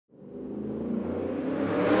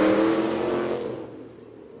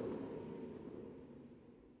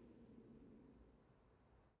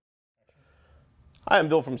Hi, I'm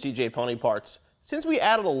Bill from CJ Pony Parts. Since we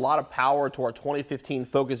added a lot of power to our 2015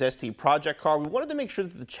 Focus ST project car, we wanted to make sure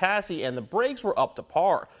that the chassis and the brakes were up to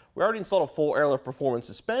par. We already installed a full airlift performance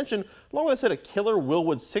suspension, along with a set of killer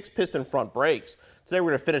Wilwood 6-piston front brakes. Today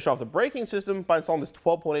we're going to finish off the braking system by installing this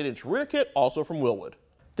 12.8-inch rear kit, also from Wilwood.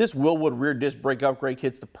 This Wilwood rear disc brake upgrade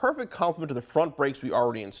kit's the perfect complement to the front brakes we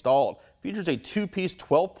already installed. It features a two-piece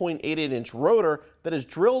 12.88-inch rotor that is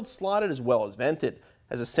drilled, slotted, as well as vented.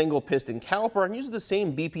 Has a single piston caliper and uses the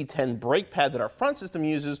same BP10 brake pad that our front system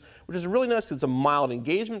uses, which is really nice because it's a mild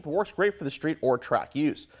engagement but works great for the street or track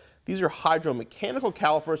use. These are hydro-mechanical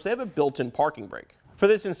calipers, so they have a built-in parking brake. For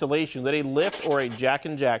this installation, let a lift or a jack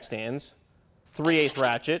and jack stands, 3/8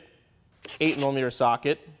 ratchet, 8mm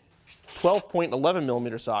socket,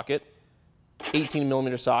 12.11mm socket,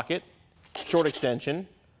 18mm socket, short extension,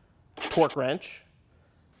 torque wrench,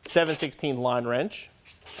 7/16 line wrench,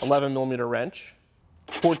 11mm wrench,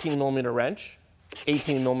 14mm wrench,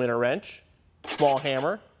 18mm wrench, small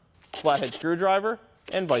hammer, flathead screwdriver,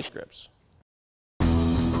 and vice grips.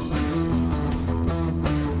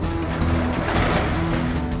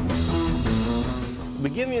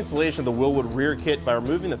 Begin the installation of the Wilwood rear kit by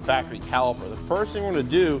removing the factory caliper. The first thing we're going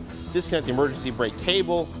to do is disconnect the emergency brake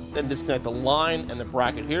cable, then disconnect the line and the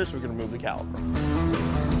bracket here so we can remove the caliper.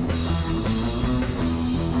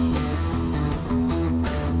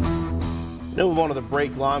 Now move on to the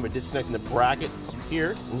brake line by disconnecting the bracket up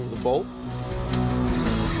here, remove the bolt.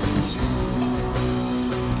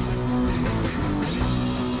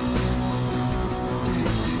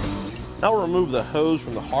 Now we'll remove the hose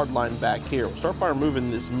from the hard line back here. We'll start by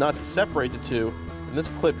removing this nut to separate the two, and this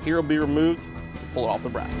clip here will be removed to pull it off the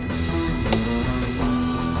bracket.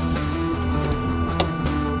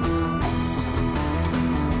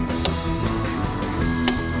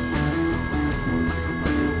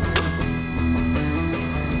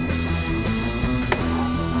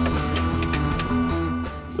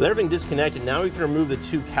 With everything disconnected, now we can remove the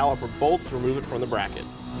two caliper bolts to remove it from the bracket.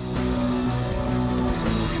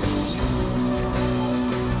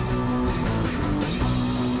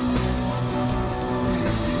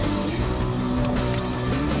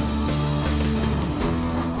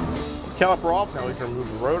 With the caliper off, now we can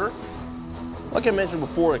remove the rotor. Like I mentioned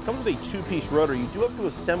before, it comes with a two-piece rotor. You do have to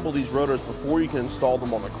assemble these rotors before you can install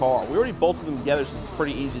them on the car. We already bolted them together, so it's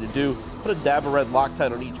pretty easy to do. Put a dab of red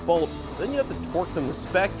Loctite on each bolt, then you have to torque them to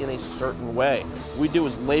spec in a certain way. What we do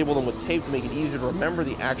is label them with tape to make it easier to remember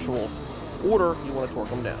the actual order you want to torque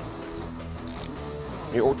them down.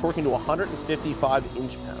 You're torquing to 155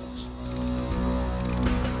 inch-pounds.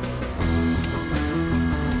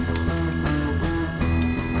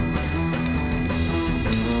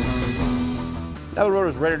 Now the rotor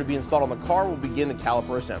is ready to be installed on the car, we'll begin the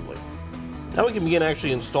caliper assembly. Now we can begin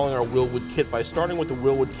actually installing our Wilwood kit by starting with the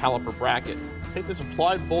Wilwood caliper bracket. Take the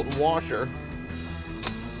supplied bolt and washer,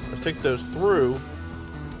 stick those through,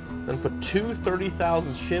 then put two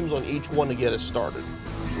 30,000 shims on each one to get us started.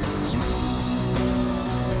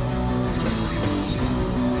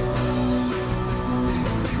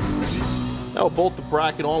 Now we'll bolt the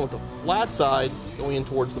bracket on with the flat side going in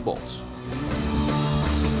towards the bolts.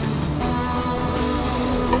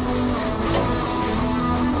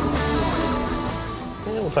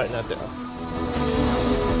 And we'll tighten that down.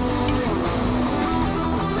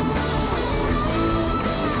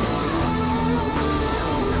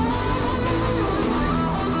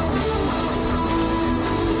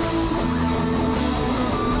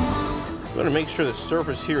 We're going to make sure the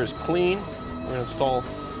surface here is clean. We're going to install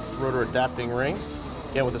the rotor adapting ring,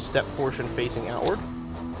 again with the step portion facing outward.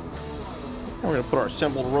 And we're going to put our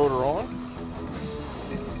assembled rotor on.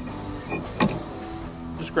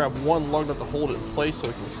 Just grab one lug nut to hold it in place so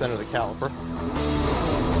we can center the caliper.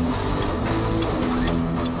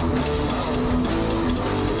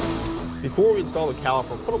 Before we install the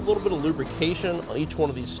caliper, put a little bit of lubrication on each one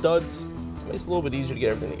of these studs. It makes it a little bit easier to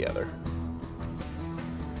get everything together.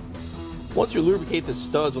 Once you lubricate the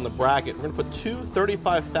studs on the bracket, we're going to put two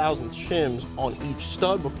 35,000 shims on each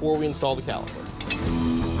stud before we install the caliper.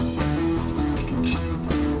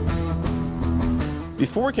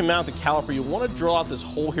 Before we can mount the caliper, you want to drill out this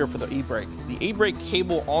hole here for the e-brake. The e-brake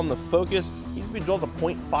cable on the Focus needs to be drilled to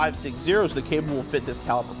 0.560 so the cable will fit this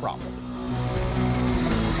caliper properly.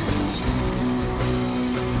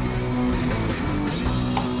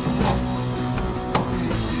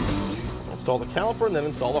 Install the caliper and then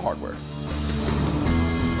install the hardware.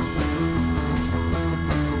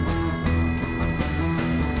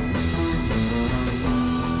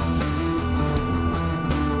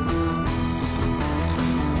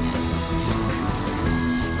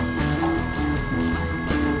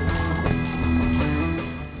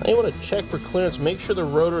 Now you want to check for clearance. Make sure the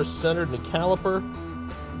rotor is centered in the caliper.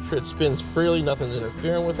 Make sure it spins freely, nothing's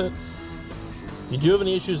interfering with it. If you do have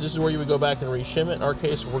any issues, this is where you would go back and re-shim it. In our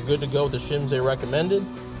case, we're good to go with the shims they recommended.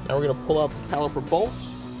 Now we're going to pull out the caliper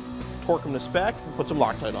bolts, torque them to spec, and put some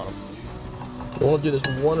Loctite on them. You want to do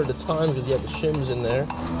this one at a time because you have the shims in there.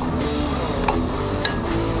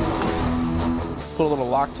 Put a little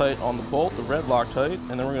Loctite on the bolt, the red Loctite,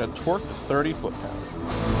 and then we're going to torque to 30 foot-pounds.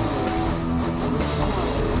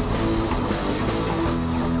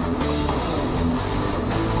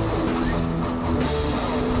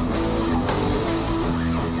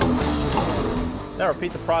 Now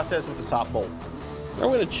repeat the process with the top bolt. Now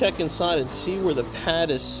we're going to check inside and see where the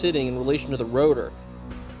pad is sitting in relation to the rotor.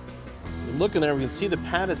 If you look in there, we can see the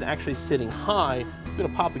pad is actually sitting high. We're going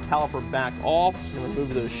to pop the caliper back off, so we're going to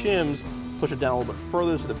remove those shims, push it down a little bit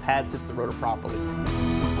further so the pad sits the rotor properly.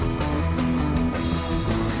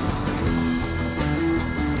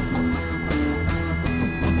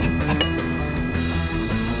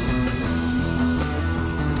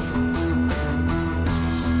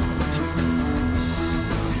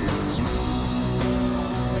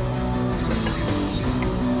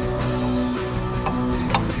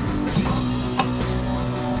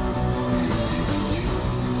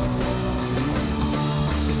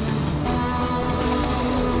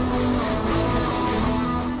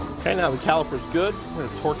 Okay, now the caliper's good. We're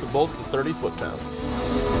going to torque the bolts to 30 foot-pounds.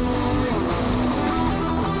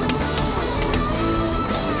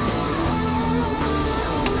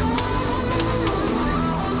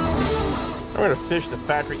 We're going to fish the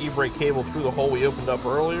factory e-brake cable through the hole we opened up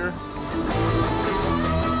earlier.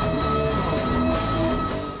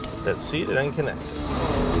 That's seated and connected.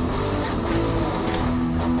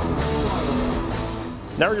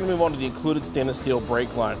 Now we're going to move on to the included stainless steel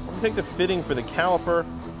brake line. We're going to take the fitting for the caliper,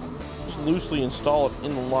 just loosely install it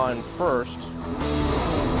in the line first.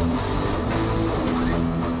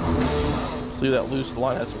 Just leave that loose, the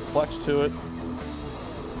line has some flex to it.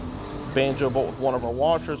 Banjo bolt with one of our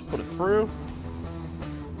washers, put it through,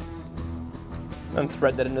 and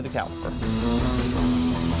thread that into the caliper.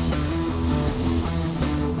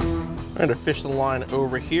 We're going to fish the line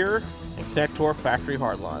over here and connect to our factory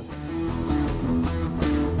hard line.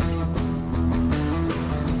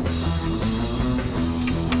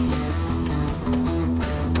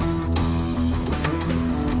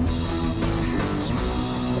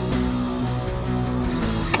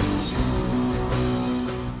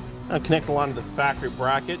 Now connect the line to the factory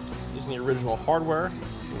bracket using the original hardware. I'm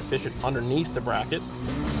going to fish it underneath the bracket.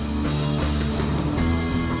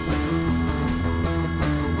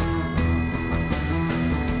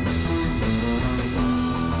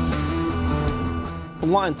 The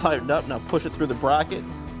line tightened up, now push it through the bracket.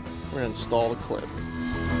 We're going to install the clip.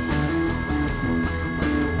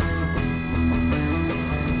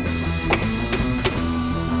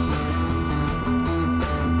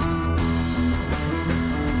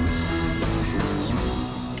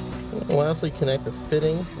 And lastly, connect the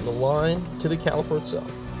fitting from the line to the caliper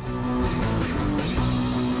itself.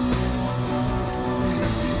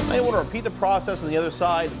 Now you want to repeat the process on the other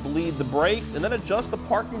side, bleed the brakes, and then adjust the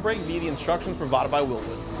parking brake via the instructions provided by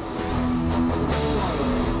Wilwood.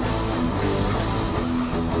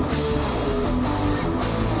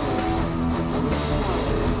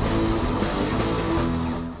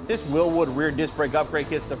 This Wilwood rear disc brake upgrade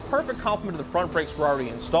kit is the perfect complement to the front brakes we're already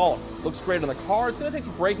installed. Looks great on the car. It's going to take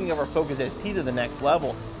the braking of our Focus ST to the next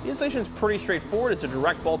level. The installation is pretty straightforward. It's a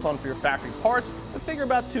direct bolt-on for your factory parts. But figure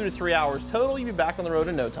about 2 to 3 hours total. You'll be back on the road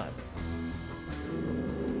in no time.